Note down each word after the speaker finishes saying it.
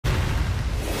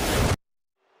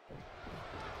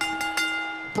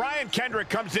Brian Kendrick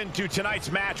comes into tonight's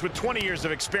match with 20 years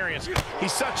of experience.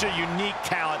 He's such a unique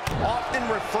talent, often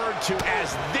referred to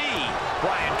as the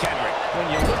Brian Kendrick.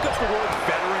 When you look up the word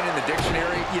veteran in the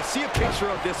dictionary, you see a picture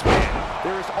of this man.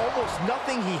 There is almost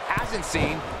nothing he hasn't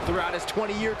seen throughout his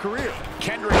 20-year career.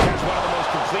 Kendrick has one of the most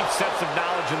complete sets of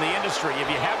knowledge in the industry. If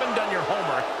you haven't done your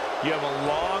homework, you have a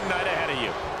long night ahead of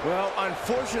you. Well,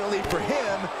 unfortunately for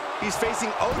him, he's facing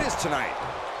Otis tonight.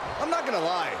 I'm not gonna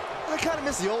lie, I kind of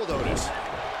miss the old Otis.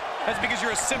 That's because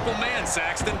you're a simple man,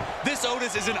 Saxton. This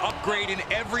Otis is an upgrade in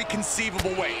every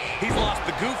conceivable way. He's lost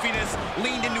the goofiness,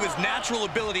 leaned into his natural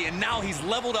ability, and now he's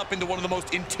leveled up into one of the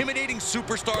most intimidating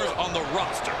superstars on the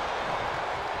roster.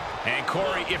 And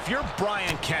Corey, if you're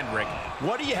Brian Kendrick,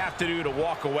 what do you have to do to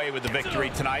walk away with the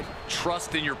victory tonight?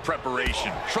 Trust in your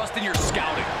preparation. Trust in your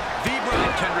scouting. The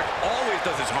Brian Kendrick always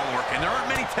does his homework, and there aren't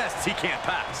many tests he can't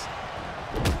pass.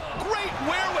 Great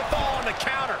wherewithal on the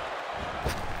counter.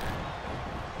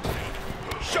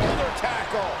 Shoulder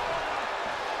tackle.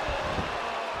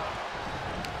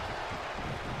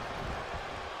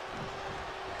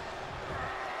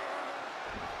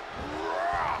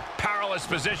 Powerless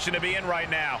position to be in right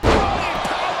now.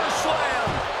 Power slam.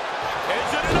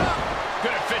 Is it enough?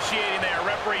 Good officiating there.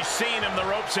 Referee seeing him the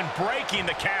ropes and breaking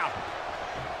the count.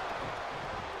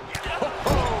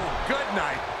 Oh, good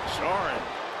night. Sorry.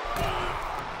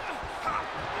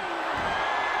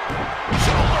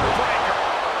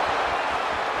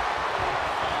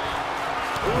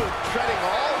 Treading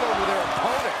all over their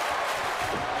opponent.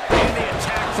 And the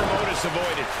attack from Otis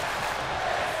avoided.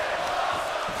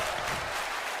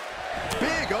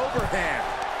 Big overhand.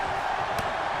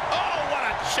 Oh, what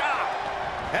a chop.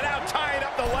 And now tying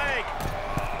up the leg.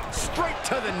 Straight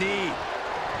to the knee.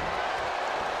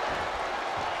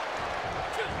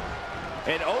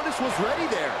 And Otis was ready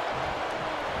there.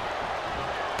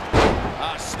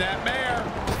 Ah, snapmare.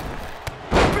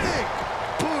 Big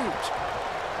boot.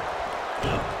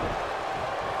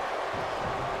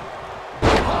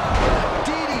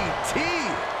 DDT.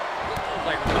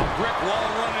 Like a brick wall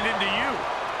running into you.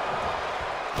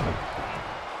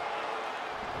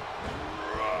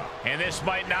 And this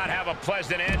might not have a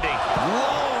pleasant ending.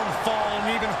 Long fall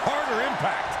and even harder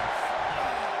impact.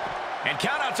 And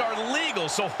countouts are legal,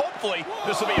 so hopefully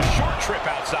this will be a short trip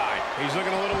outside. He's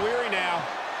looking a little weary now.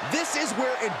 This is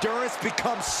where endurance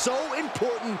becomes so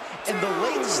important in the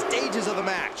late stages of the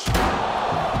match.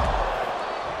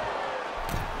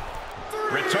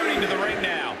 Returning to the ring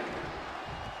now.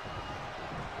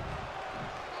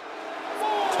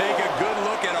 Take a good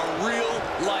look at a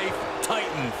real-life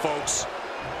Titan, folks.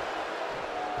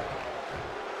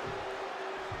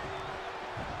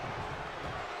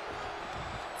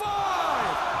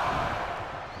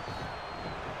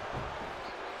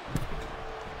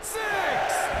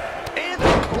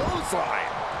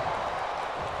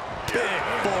 Big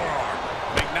forearm.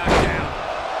 Big knockdown.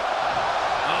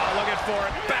 Oh, looking for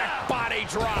it. Back body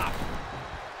drop.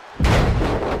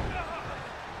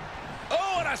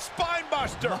 Oh, and a spine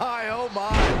buster. My, oh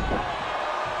my.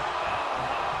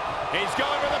 He's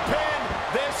going for the pin.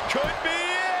 This could be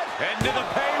it. Into the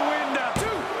pay window.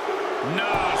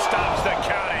 No, stops the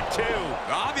count at 2.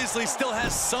 Obviously still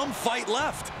has some fight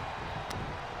left.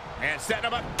 And setting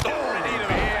him up. Oh, knee to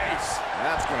the face.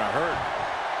 That's gonna hurt.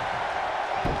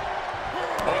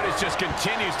 Otis just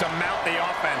continues to mount the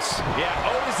offense. Yeah,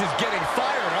 Otis is getting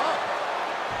fired up.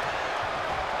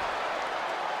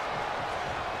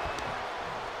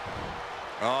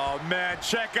 Oh, man,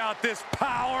 check out this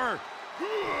power.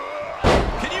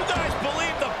 Can you guys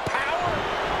believe the power?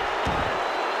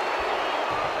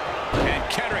 And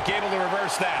Kendrick able to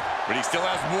reverse that. But he still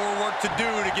has more work to do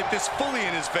to get this fully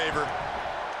in his favor.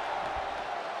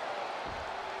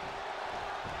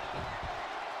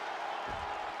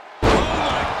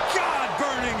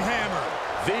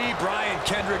 The Brian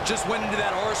Kendrick just went into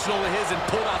that arsenal of his and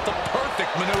pulled out the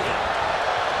perfect maneuver.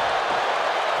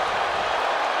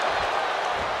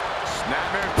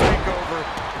 Snapmare takeover,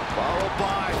 followed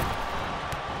by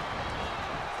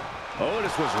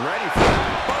Otis was ready for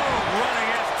that. Boom,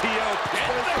 running FTO.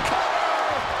 And the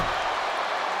cover!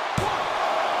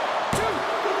 1, 2.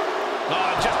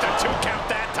 Oh, just a 2 count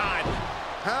that time.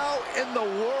 How in the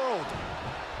world?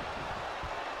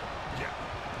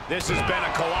 This has been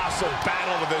a colossal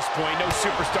battle to this point. No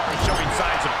superstar is showing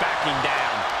signs of backing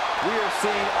down. We are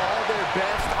seeing all their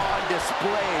best on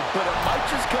display, but it might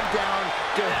just come down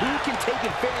to who can take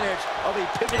advantage of a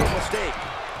pivotal mistake.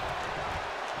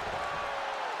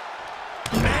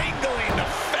 Angling the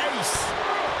face.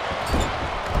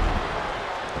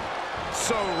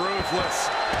 So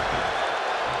ruthless.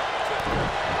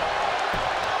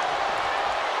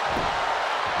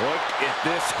 Look at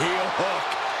this heel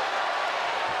hook.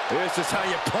 This is how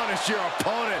you punish your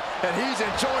opponent, and he's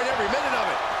enjoying every minute of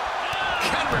it.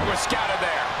 Kendrick was scouted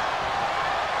there.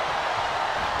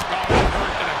 Oh, that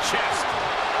hurt in the chest.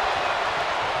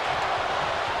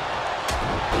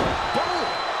 Boom!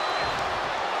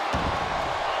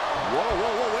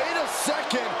 Whoa, wait a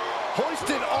second.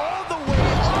 Hoisted all the way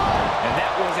up. And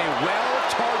that was a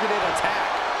well-targeted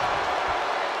attack.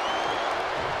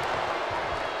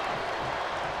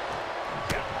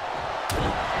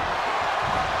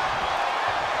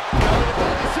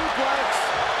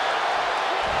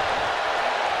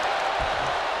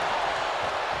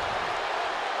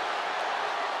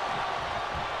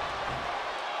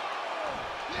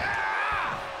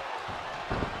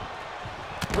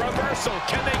 Reversal.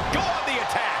 Can they go on the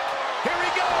attack? Here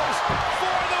he goes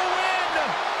for the win.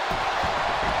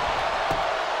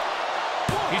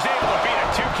 He's able to beat a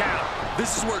 2 count.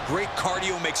 This is where great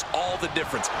cardio makes all the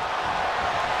difference.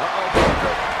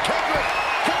 Kendrick.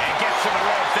 And gets to the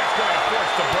ropes. That's going to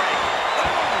force the break.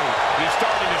 Oh, he's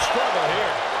starting to struggle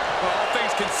here. Well, all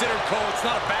things considered, Cole, it's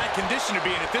not a bad condition to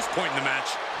be in at this point in the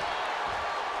match.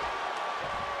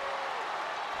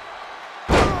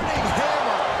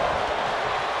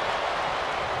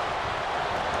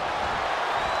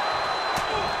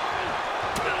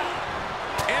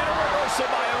 By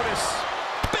Otis.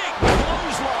 Big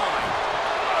clothesline.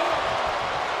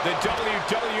 The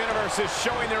WWE Universe is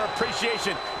showing their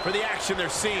appreciation for the action they're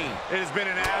seeing. It has been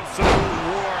an absolute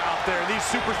war out there. These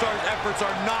superstars' efforts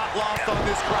are not lost on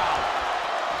this crowd.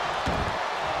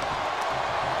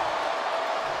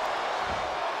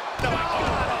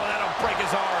 Oh, that'll break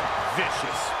his arm.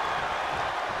 Vicious.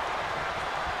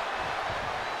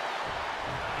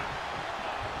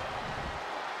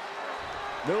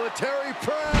 Military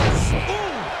press. Ooh.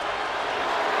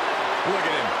 Look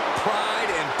at him. Pride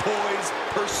and poise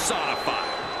personified.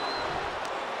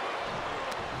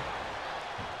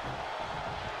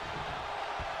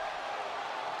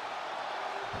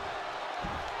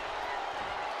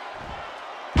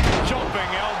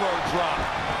 Jumping elbow drop.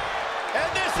 And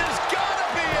this is gonna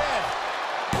be it.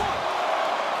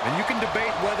 And you can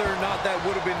debate whether or not that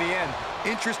would have been the end.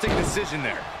 Interesting decision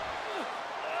there.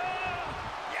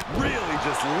 Really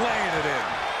just laying it in.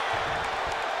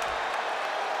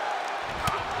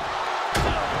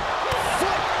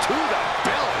 Foot to the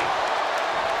belly.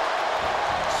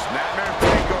 Snapmare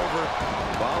takeover.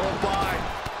 Followed by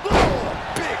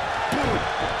big boot.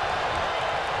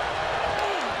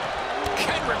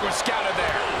 Kendrick was scouted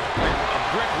there. A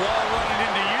brick wall running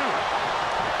into you.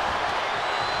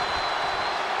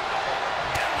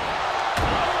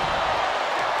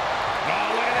 Oh,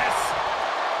 look at this.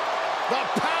 The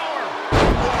power.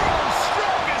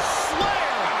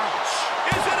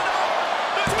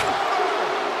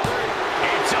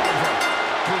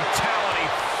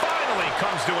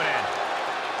 Comes to an end.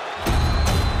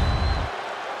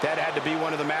 That had to be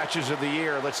one of the matches of the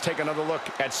year. Let's take another look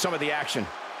at some of the action.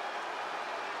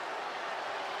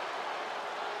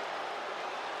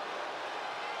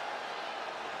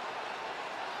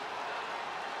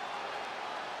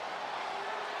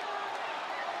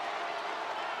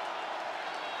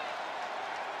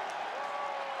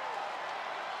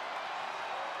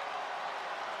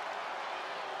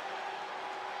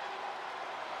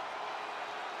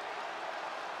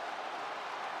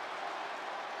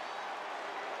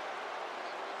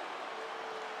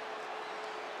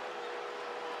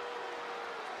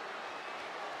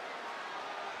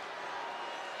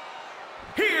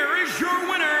 Here is your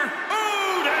winner,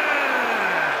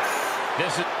 Otis!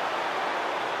 This is...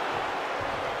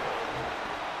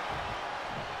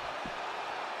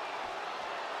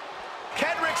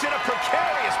 Kendrick's in a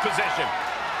precarious position.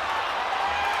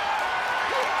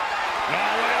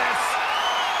 Oh, look at this.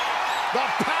 The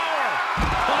power.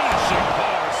 Punishing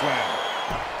power slam.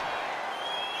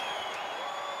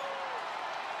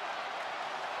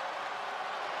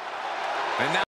 And now